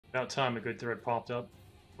About time a good thread popped up.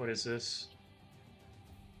 What is this?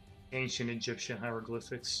 Ancient Egyptian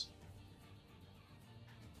hieroglyphics.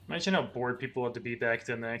 Imagine how bored people had to be back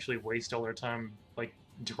then to actually waste all their time, like,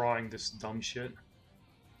 drawing this dumb shit.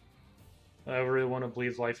 I really want to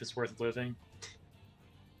believe life is worth living.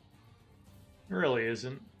 It really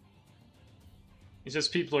isn't. It's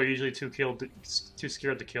just people are usually too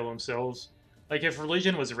scared to kill themselves. Like, if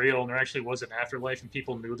religion was real and there actually was an afterlife and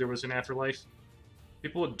people knew there was an afterlife,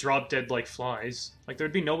 people would drop dead like flies. Like,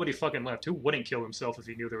 there'd be nobody fucking left. Who wouldn't kill himself if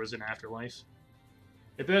he knew there was an afterlife?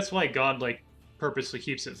 Maybe that's why God, like, purposely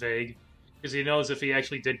keeps it vague. Because he knows if he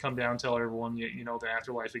actually did come down and tell everyone, you know, the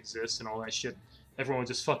afterlife exists and all that shit, everyone would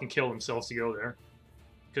just fucking kill themselves to go there.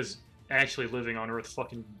 Because actually living on Earth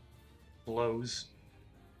fucking blows.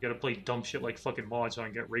 You gotta play dumb shit like fucking Mahjong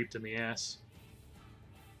and get raped in the ass.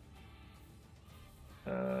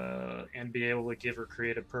 And be able to give or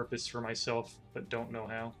create a purpose for myself, but don't know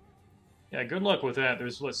how. Yeah, good luck with that.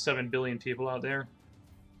 There's, what, 7 billion people out there?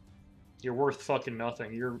 You're worth fucking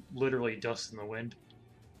nothing. You're literally dust in the wind.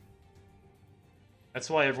 That's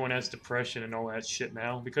why everyone has depression and all that shit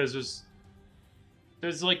now, because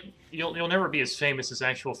there's like, you'll never be as famous as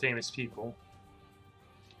actual famous people.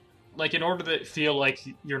 Like, in order to feel like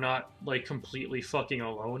you're not, like, completely fucking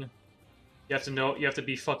alone, you have to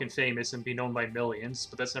be fucking famous and be known by millions,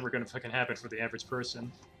 but that's never gonna fucking happen for the average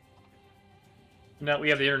person. Now that we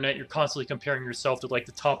have the internet, you're constantly comparing yourself to, like,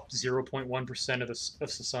 the top 0.1% of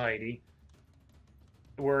society.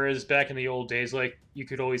 Whereas back in the old days, like, you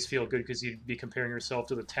could always feel good because you'd be comparing yourself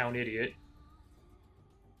to the town idiot.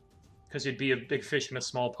 Because you'd be a big fish in a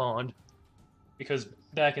small pond. Because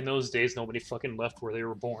back in those days, nobody fucking left where they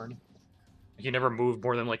were born. You never moved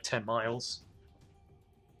more than, like, 10 miles.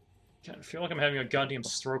 God, I feel like I'm having a goddamn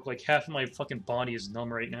stroke. Like, half of my fucking body is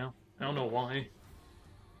numb right now. I don't know why.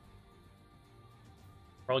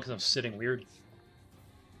 Probably because I'm sitting weird.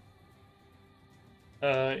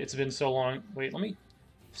 It's been so long. Wait, let me...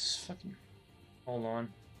 fucking... Hold on.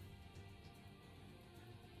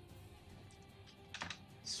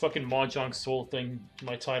 This fucking Mahjong Soul thing,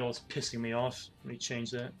 my title is pissing me off. Let me change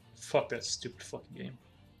that. Fuck that stupid fucking game.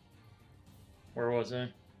 Where was I?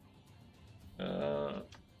 I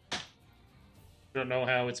don't know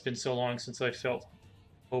how it's been so long since I felt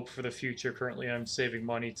hope for the future. Currently, I'm saving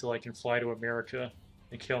money till I can fly to America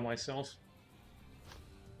and kill myself.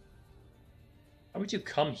 How would you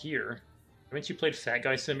come here? Haven't you played Fat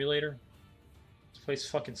Guy Simulator? This place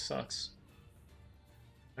fucking sucks.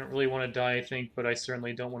 I don't really want to die, I think, but I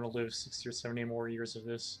certainly don't want to live 60 or 70 more years of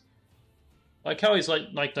this. I like how he's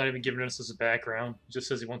like not even giving us a background. He just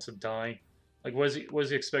says he wants to die. Like, what does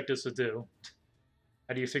he expect us to do?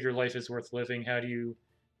 How do you figure life is worth living? How do you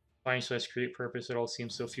find/create purpose? It all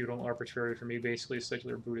seems so futile and arbitrary for me, basically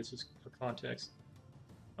secular Buddhist for context.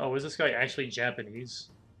 Oh, is this guy actually Japanese?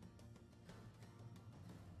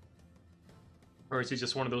 Or is he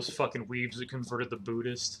just one of those fucking weebs that converted to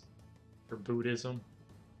Buddhist? Or Buddhism?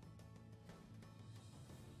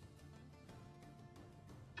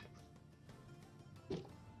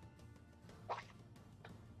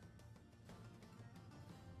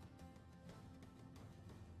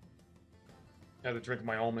 I had to drink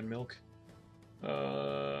my almond milk.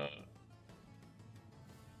 I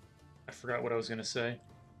forgot what I was gonna say.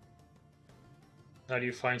 How do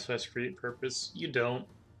you find/create purpose? You don't.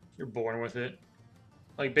 You're born with it.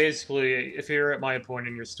 Like, basically, if you're at my point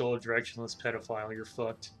and you're still a directionless pedophile, you're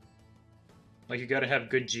fucked. Like, you gotta have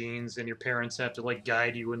good genes, and your parents have to, like,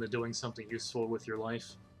 guide you into doing something useful with your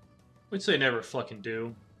life. Which they never fucking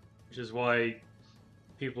do. Which is why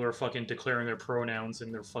people are fucking declaring their pronouns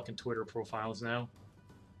in their fucking Twitter profiles now.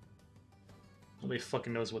 Nobody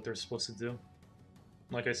fucking knows what they're supposed to do.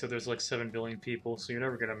 Like I said, there's like 7 billion people, so you're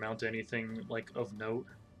never gonna amount to anything, like, of note.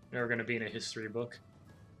 You're never gonna be in a history book.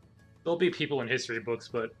 There'll be people in history books,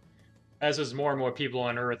 but as there's more and more people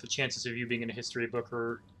on Earth, the chances of you being in a history book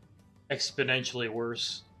are exponentially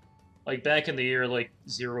worse. Like, back in the year, like,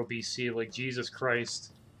 0 BC, like, Jesus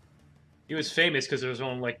Christ. He was famous because there was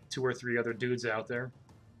only, like, 2 or 3 other dudes out there.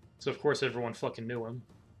 So, of course, everyone fucking knew him.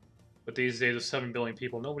 But these days, with 7 billion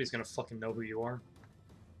people, nobody's gonna fucking know who you are.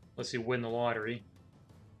 Unless you win the lottery.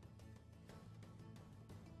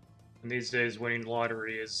 And these days, winning the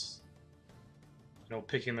lottery is, you know,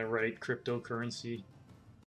 picking the right cryptocurrency